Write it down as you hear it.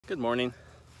Good morning.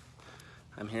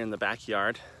 I'm here in the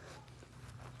backyard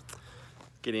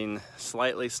getting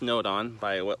slightly snowed on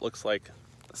by what looks like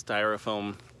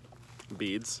styrofoam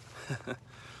beads. It's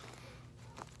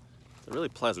a really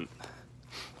pleasant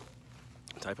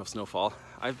type of snowfall.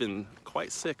 I've been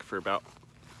quite sick for about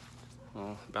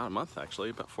a month actually,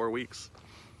 about 4 weeks.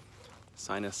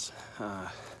 Sinus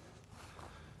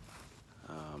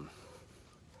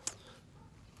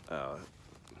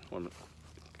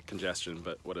congestion,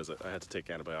 but what is it? I had to take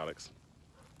antibiotics.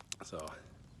 So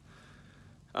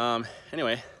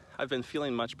anyway, I've been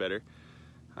feeling much better.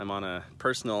 I'm on a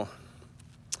personal,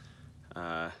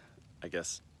 I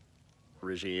guess,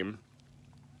 regime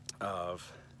of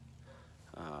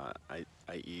I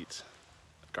eat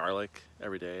garlic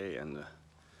every day and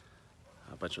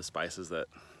a bunch of spices that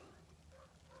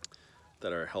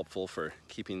are helpful for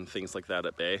keeping things like that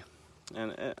at bay,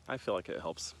 and I feel like it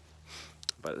helps.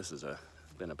 But this has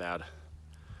been a bad.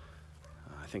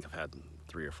 I think I've had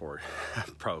 3 or 4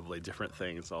 probably different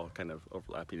things all kind of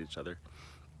overlapping each other.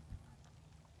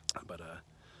 But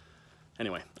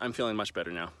anyway, I'm feeling much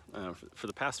better now. For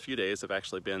the past few days, I've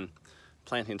actually been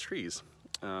planting trees.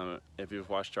 If you've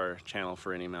watched our channel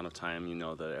for any amount of time, you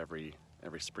know that every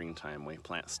springtime we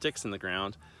plant sticks in the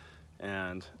ground,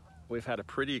 and we've had a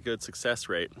pretty good success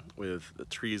rate with the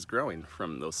trees growing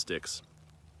from those sticks.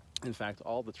 In fact,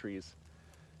 all the trees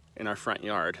in our front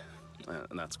yard,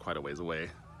 and that's quite a ways away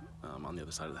on the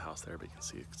other side of the house there, but you can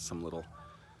see some little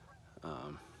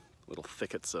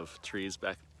thickets of trees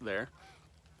back there.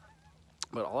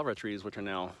 But all of our trees, which are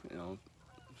now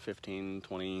 15,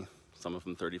 20, some of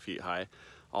them 30 feet high,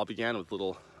 all began with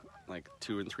little like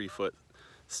 2 and 3 foot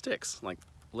sticks, like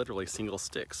literally single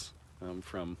sticks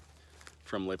from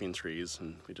living trees,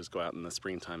 and we just go out in the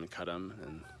springtime and cut them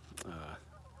and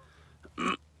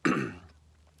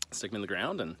stick them in the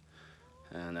ground,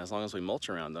 and as long as we mulch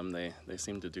around them, they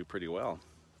seem to do pretty well.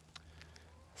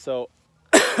 So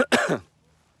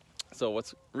so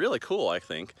what's really cool, I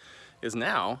think, is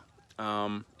now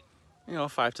 5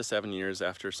 to 7 years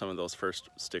after some of those first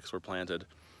sticks were planted,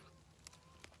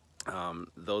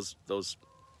 those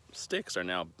sticks are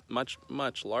now much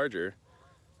larger,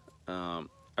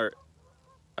 or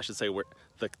I should say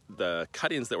the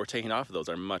cuttings that we're taking off of those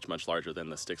are much larger than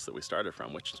the sticks that we started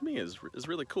from, which to me is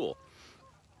really cool.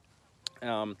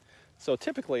 So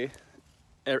typically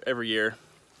every year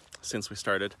since we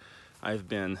started, I've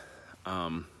been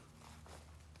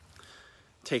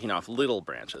taking off little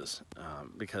branches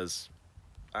because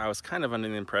I was kind of under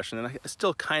the impression, and I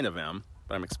still kind of am,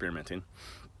 but I'm experimenting.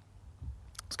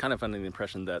 I was kind of under the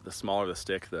impression that the smaller the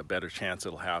stick, the better chance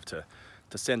it'll have to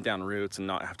send down roots and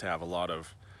not have to have a lot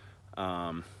of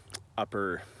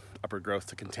upper growth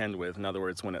to contend with. In other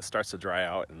words, when it starts to dry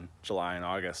out in July and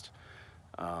August,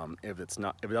 if it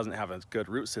doesn't have a good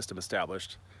root system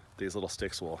established, these little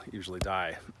sticks will usually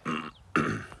die.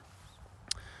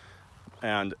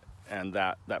 and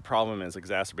that problem is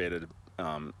exacerbated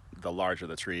the larger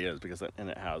the tree is, because it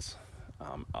has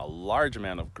a large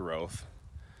amount of growth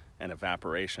and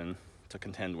evaporation to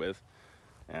contend with,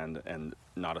 and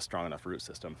not a strong enough root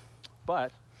system.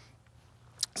 But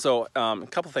so a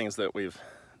couple things that we're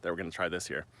going to try this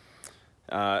year.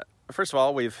 First of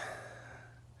all, we've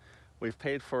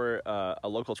paid for a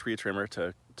local tree trimmer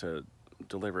to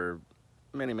deliver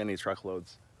many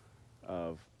truckloads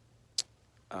of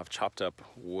chopped up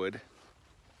wood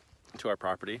to our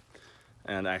property.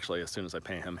 And actually, as soon as I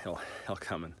pay him, he'll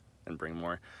come and bring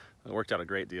more. It worked out a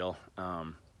great deal.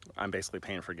 I'm basically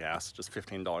paying for gas, just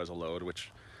 $15 a load, which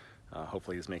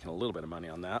hopefully he's making a little bit of money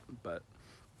on that. But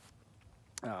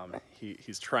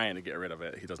he's trying to get rid of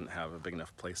it. He doesn't have a big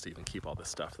enough place to even keep all this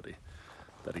stuff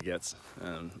that he gets,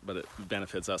 but it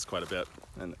benefits us quite a bit,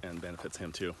 and benefits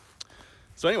him too.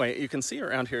 So anyway, you can see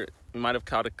around here, you might have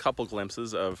caught a couple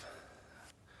glimpses of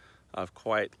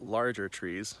quite larger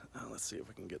trees. Let's see if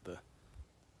we can get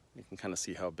you can kind of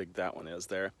see how big that one is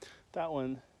there. That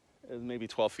one is maybe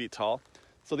 12 feet tall.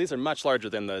 So these are much larger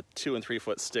than the 2 and 3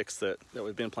 foot sticks that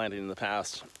we've been planting in the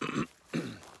past.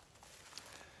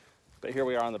 But here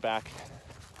we are on the back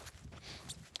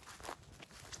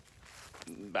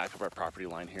of our property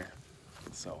line here.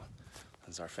 So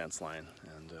this is our fence line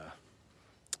and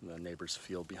the neighbor's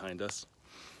field behind us.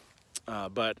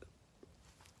 But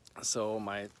so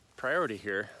my priority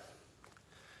here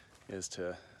is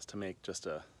to make just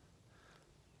a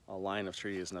line of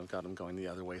trees, and I've got them going the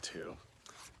other way too.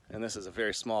 And this is a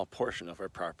very small portion of our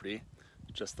property,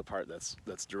 just the part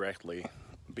that's directly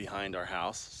behind our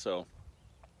house. So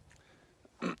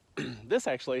this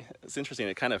actually, it's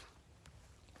interesting,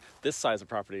 this size of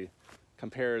property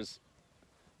compares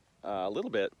a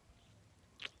little bit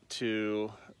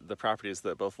to the properties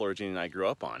that both Laura Jean and I grew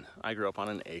up on. I grew up on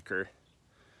an acre,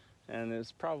 and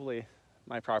it's probably,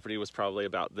 my property was probably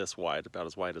about this wide, about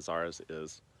as wide as ours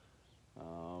is.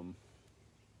 And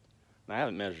I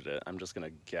haven't measured it. I'm just gonna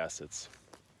guess it's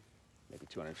maybe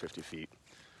 250 feet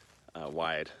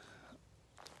wide,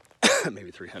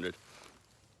 maybe 300.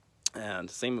 And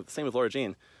same with Laura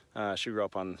Jean. She grew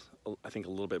up on, I think, a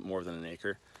little bit more than an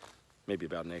acre, maybe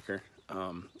about an acre.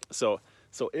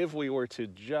 So if we were to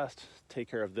just take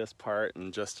care of this part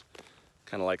and just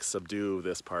kind of like subdue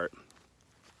this part,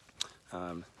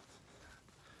 you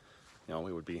know,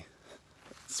 we would be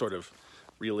sort of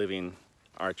reliving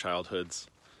our childhoods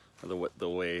the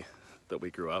way that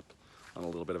we grew up, on a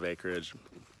little bit of acreage,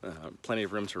 plenty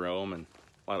of room to roam, and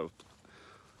a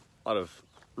lot of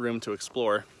room to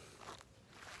explore.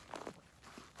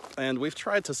 And we've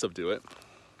tried to subdue it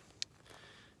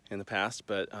in the past,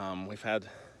 but we've had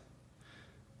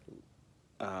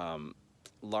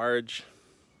large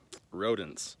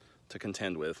rodents to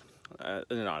contend with. They're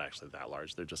not actually that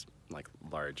large, they're just like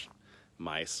large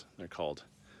mice. They're called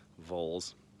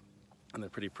voles, and they're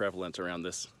pretty prevalent around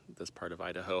this part of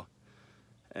Idaho.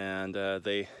 And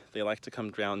they like to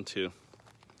come down to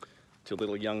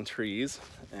little young trees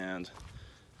and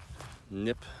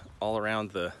nip all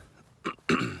around the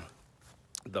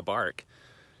the bark,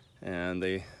 and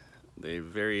they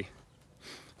very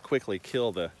quickly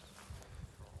kill the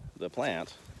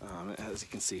plant. As you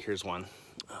can see, here's one.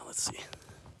 Let's see.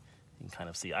 You can kind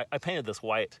of see. I painted this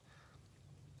white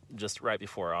just right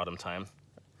before autumn time,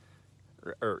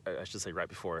 or I should say right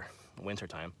before winter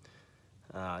time,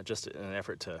 just in an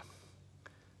effort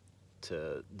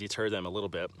to deter them a little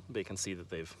bit. But you can see that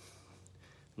they've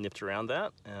nipped around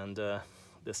that, and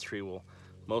this tree will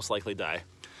most likely die.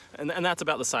 And that's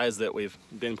about the size that we've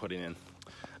been putting in.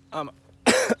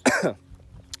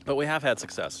 But we have had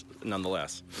success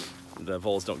nonetheless. The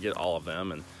voles don't get all of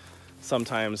them, and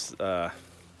sometimes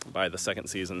by the second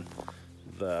season,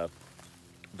 the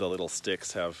little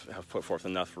sticks have put forth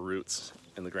enough roots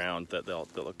in the ground that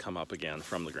they'll come up again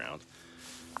from the ground.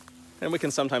 And we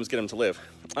can sometimes get them to live.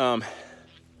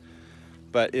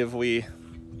 But if we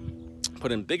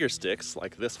put in bigger sticks,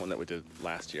 like this one that we did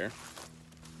last year,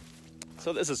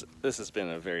 so this has been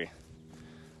a very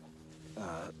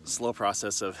slow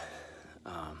process of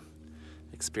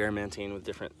experimenting with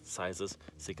different sizes.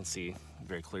 So you can see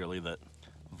very clearly that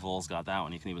voles got that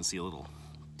one. You can even see little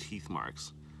teeth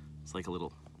marks. It's like a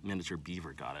little miniature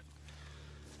beaver got it.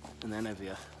 And then if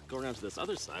you go around to this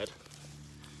other side,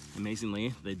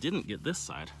 amazingly, they didn't get this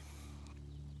side.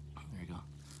 There you go.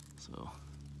 So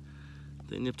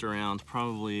they nipped around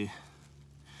probably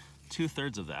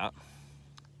 2/3 of that,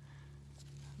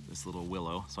 this little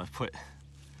willow. So I've put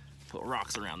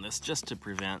rocks around this just to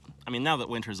prevent, I mean, now that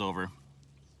winter's over,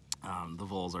 the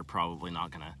voles are probably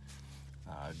not gonna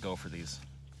go for these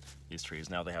trees.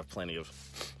 Now they have plenty of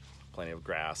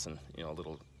grass and, you know,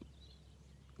 little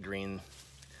green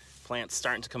plants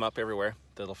starting to come up everywhere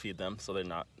that'll feed them, so they're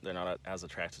not as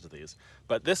attracted to these.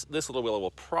 But this little willow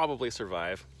will probably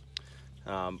survive,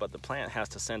 but the plant has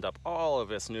to send up all of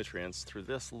its nutrients through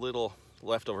this little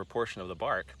leftover portion of the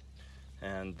bark,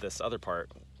 and this other part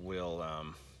will,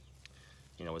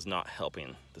 you know, is not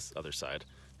helping. This other side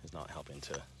is not helping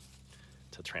to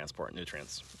transport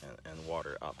nutrients and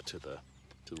water up to the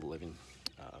living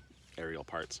aerial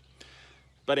parts.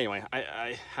 But anyway,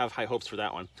 I have high hopes for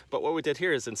that one. But what we did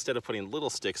here is, instead of putting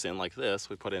little sticks in like this,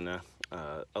 we put in a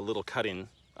little cutting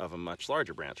of a much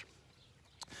larger branch.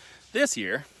 This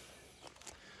year,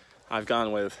 I've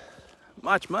gone with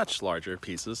much larger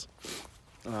pieces,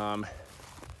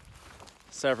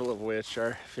 several of which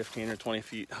are 15 or 20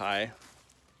 feet high.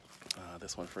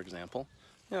 This one, for example,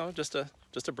 you know, just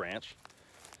a branch.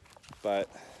 But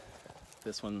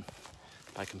this one,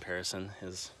 by comparison,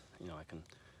 is, you know, I can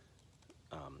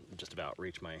just about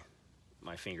reach my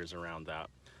fingers around that.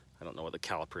 I don't know what the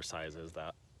caliper size is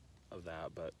of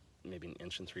that, but maybe 1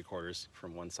 3/4 inches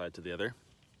from one side to the other.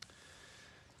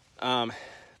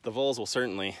 The voles will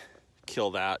certainly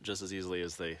kill that just as easily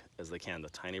as they can the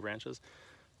tiny branches,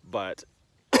 but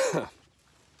I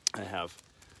have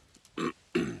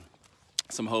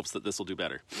some hopes that this will do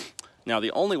better. Now,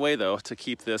 the only way, though, to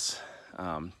keep this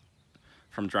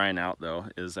from drying out, though,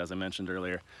 is, as I mentioned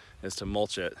earlier, is to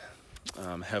mulch it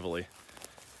heavily.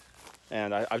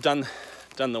 And I've done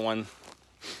the one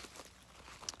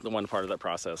part of that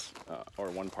process, or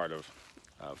one part of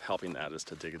helping that, is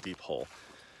to dig a deep hole.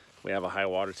 We have a high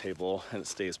water table, and it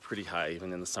stays pretty high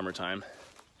even in the summertime.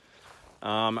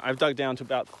 I've dug down to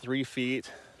about 3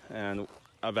 feet, and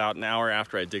about an hour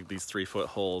after I dig these 3-foot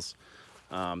holes,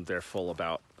 they're full of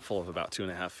about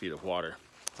 2.5 feet of water.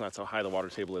 So that's how high the water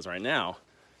table is right now.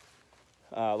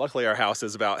 Luckily our house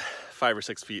is about 5 or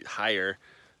 6 feet higher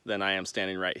than I am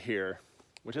standing right here,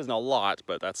 which isn't a lot,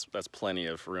 but that's plenty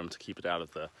of room to keep it out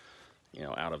of the, you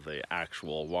know, out of the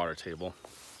actual water table.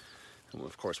 And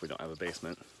of course we don't have a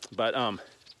basement, but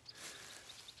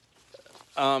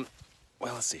well,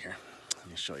 let's see here. Let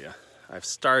me show you. I've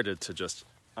started to just,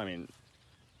 I mean,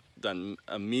 done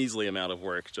a measly amount of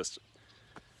work just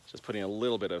putting a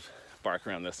little bit of bark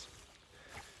around this.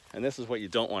 And this is what you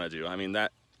don't want to do. I mean,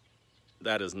 that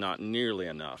is not nearly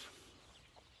enough.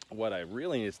 What I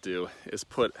really need to do is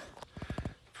put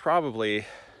probably,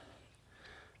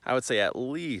 I would say at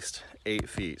least 8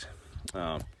 feet.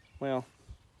 Well,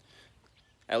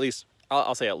 at least,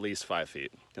 I'll say at least 5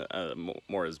 feet.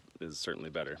 More is certainly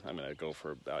better. I'm gonna go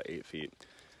for about 8 feet.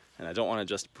 And I don't wanna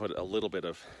just put a little bit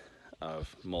of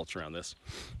mulch around this.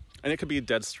 And it could be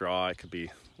dead straw, it could be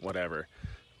whatever.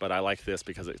 But I like this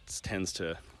because it tends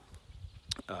to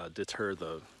deter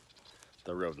the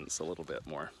rodents a little bit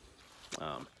more.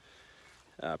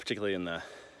 Particularly in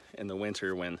the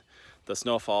winter when the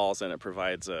snow falls and it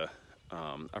provides a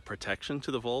protection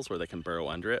to the voles where they can burrow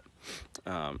under it.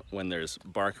 When there's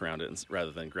bark around it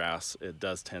rather than grass, it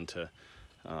does tend to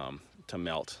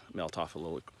melt off a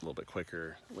little bit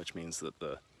quicker, which means that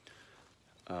the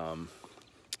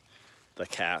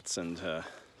cats and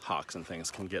hawks and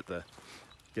things can get the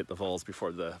voles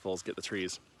before the voles get the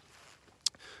trees.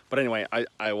 But anyway,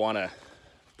 I want to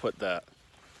put that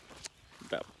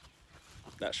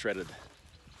shredded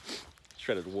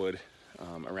wood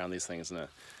around these things and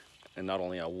not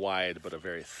only a wide but a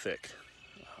very thick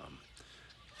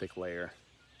layer.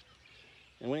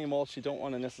 And when you mulch, you don't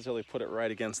want to necessarily put it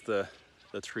right against the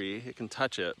tree. It can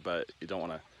touch it, but you don't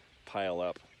want to pile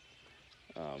up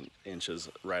inches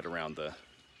right around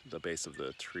the base of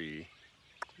the tree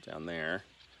down there,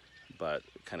 but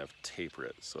kind of taper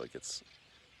it so it's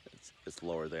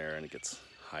lower there and it gets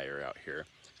higher out here.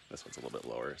 This one's a little bit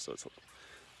lower, so it's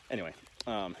anyway.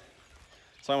 So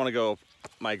I want to go.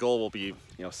 My goal will be,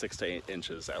 6 to 8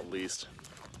 inches at least,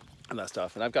 and that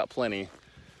stuff. And I've got plenty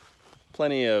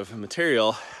of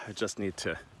material. I just need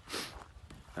to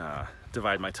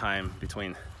divide my time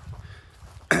between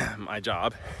my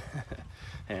job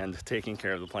and taking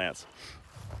care of the plants.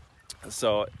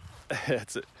 So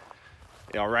it's,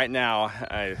 right now,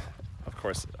 of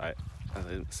course, as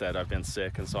I said, I've been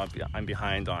sick, and so I'm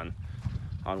behind on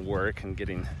work and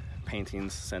getting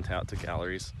paintings sent out to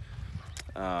galleries,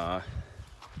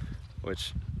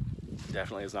 which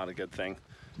definitely is not a good thing.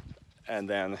 And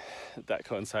then that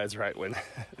coincides right when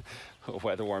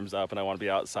weather warms up and I want to be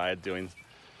outside doing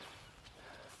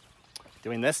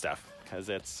this stuff, because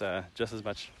it's just as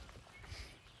much,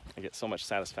 I get so much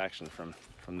satisfaction from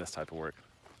this type of work.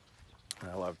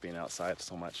 I love being outside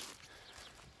so much.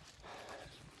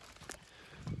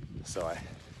 So I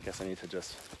guess I need to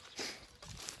just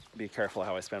be careful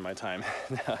how I spend my time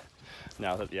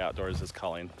now that the outdoors is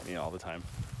calling me all the time.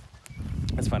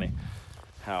 It's funny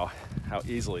how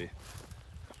easily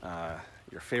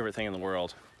your favorite thing in the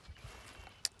world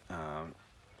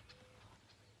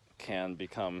can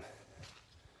become,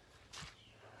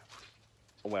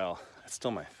 well, it's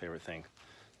still my favorite thing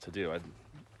to do. I'd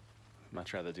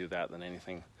much rather do that than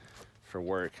anything for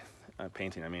work,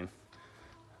 painting I mean,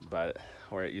 but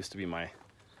where it used to be my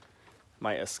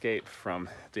escape from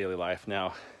daily life,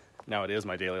 now it is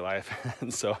my daily life.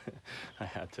 And so I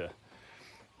had to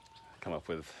come up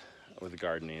with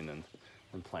gardening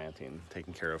and planting,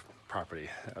 taking care of property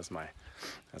as my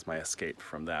escape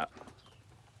from that.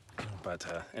 But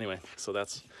anyway, so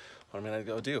that's what I'm gonna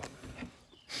go do.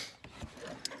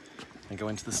 I go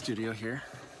into the studio here.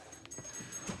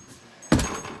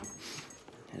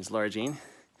 Here's Laura Jean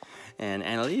and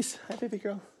Annalise. Hi, baby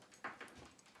girl.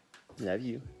 Love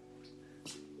you.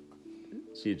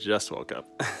 She just woke up.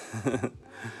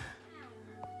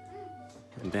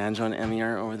 And Banjo and Emmy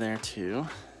are over there too.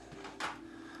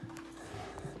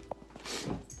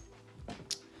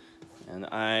 And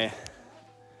I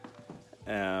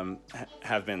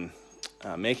have been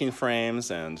making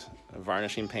frames and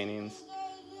varnishing paintings.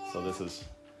 So this is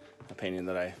a painting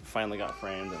that I finally got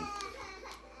framed, and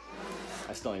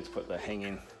I still need to put the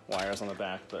hanging wires on the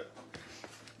back, but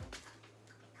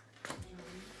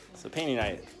it's a painting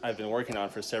I've been working on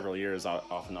for several years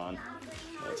off and on.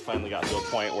 It's finally got to a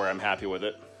point where I'm happy with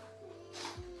it.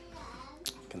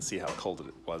 You can see how cold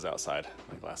it was outside.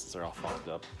 My glasses are all fogged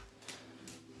up.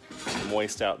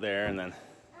 Moist out there, and then,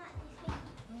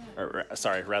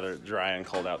 rather dry and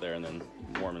cold out there, and then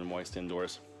warm and moist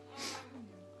indoors.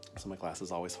 So my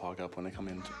glasses always fog up when I come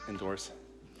indoors.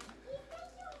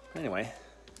 Anyway,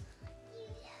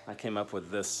 I came up with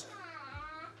this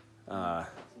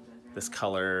this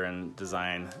color and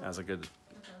design as a good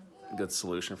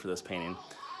solution for this painting,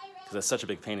 because it's such a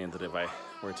big painting that if I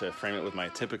were to frame it with my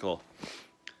typical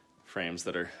frames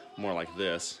that are more like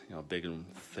this, you know, big and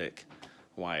thick,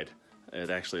 wide, it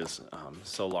actually is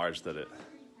so large that it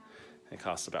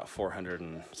costs about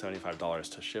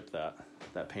 $475 to ship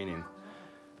that painting.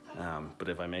 But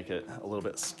if I make it a little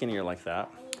bit skinnier like that,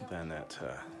 then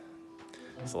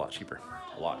it's a lot cheaper.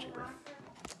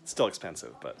 It's still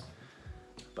expensive, but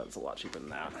it's a lot cheaper than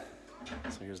that.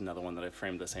 So here's another one that I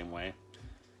framed the same way.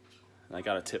 And I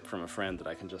got a tip from a friend that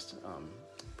I can just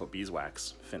put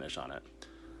beeswax finish on it.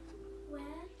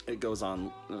 It goes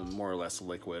on more or less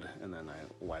liquid, and then I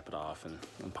wipe it off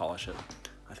and polish it.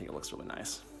 I think it looks really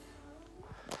nice.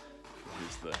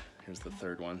 Here's the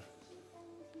third one.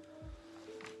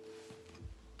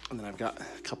 And then I've got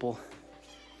a couple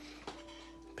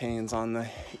paintings on the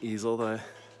easel that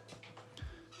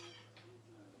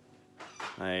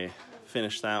I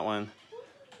finished that one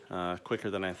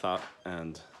quicker than I thought,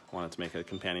 and wanted to make a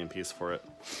companion piece for it.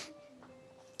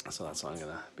 So that's what I'm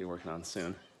gonna be working on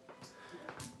soon.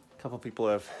 A couple people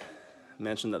have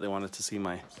mentioned that they wanted to see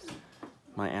my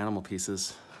animal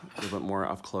pieces a little bit more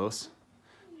up close.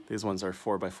 These ones are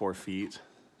 4 by 4 feet.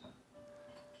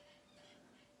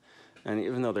 And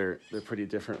even though they're pretty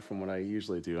different from what I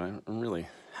usually do, I'm really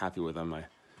happy with them.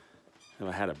 If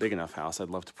I had a big enough house, I'd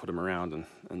love to put them around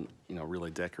and you know,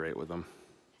 really decorate with them,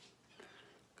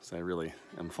 because I really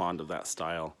am fond of that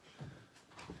style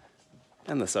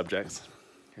and the subjects.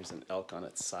 Here's an elk on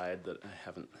its side that I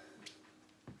haven't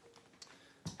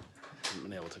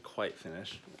been able to quite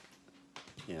finish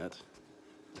yet.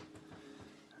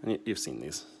 And you've seen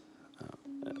these,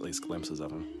 at least glimpses of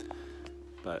them.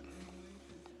 But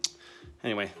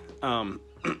anyway,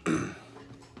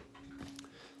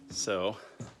 so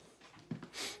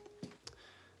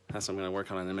that's what I'm going to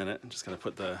work on in a minute. I'm just going to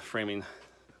put the framing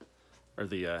or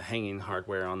the hanging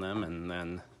hardware on them, and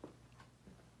then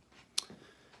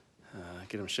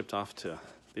get them shipped off to,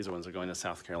 these ones are going to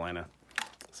South Carolina.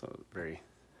 So very,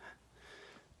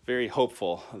 very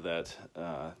hopeful that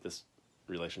this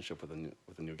relationship with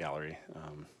the new gallery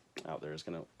out there is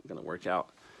gonna work out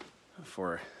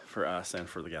for us and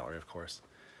for the gallery, of course,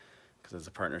 because it's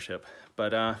a partnership.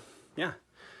 But yeah.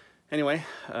 Anyway,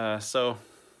 so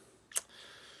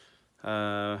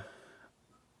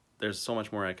there's so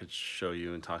much more I could show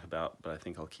you and talk about, but I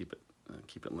think I'll keep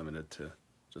it limited to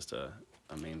just a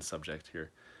main subject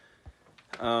here.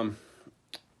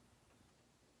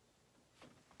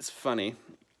 It's funny.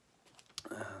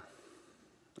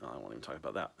 I won't even talk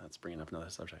about that. That's bringing up another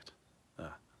subject.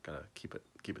 Gotta keep it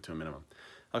to a minimum.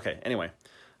 Okay. Anyway,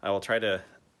 I will try to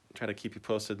keep you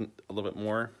posted a little bit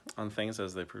more on things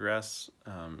as they progress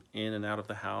in and out of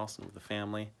the house and with the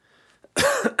family.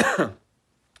 A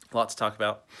lot to talk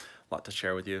about, a lot to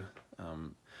share with you.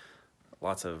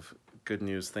 Lots of good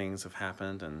news things have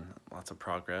happened and lots of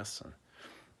progress. And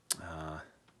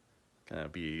gonna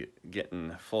be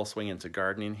getting full swing into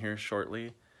gardening here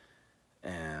shortly.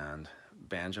 And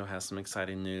Banjo has some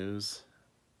exciting news.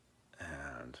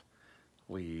 And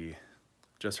we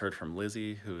just heard from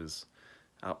Lizzie, who's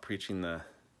out preaching the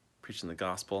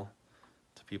gospel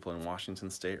to people in Washington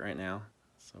State right now.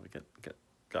 So we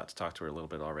got to talk to her a little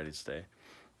bit already today,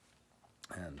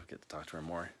 and we get to talk to her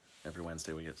more every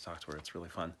Wednesday. We get to talk to her. It's really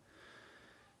fun.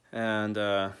 And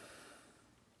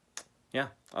yeah,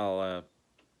 I'll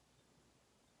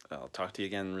talk to you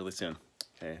again really soon.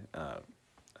 Okay.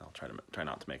 I'll try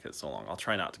not to make it so long. I'll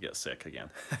try not to get sick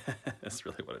again. That's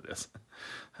really what it is.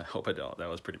 I hope I don't. That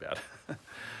was pretty bad.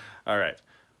 All right.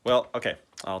 Well, okay.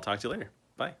 I'll talk to you later.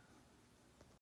 Bye.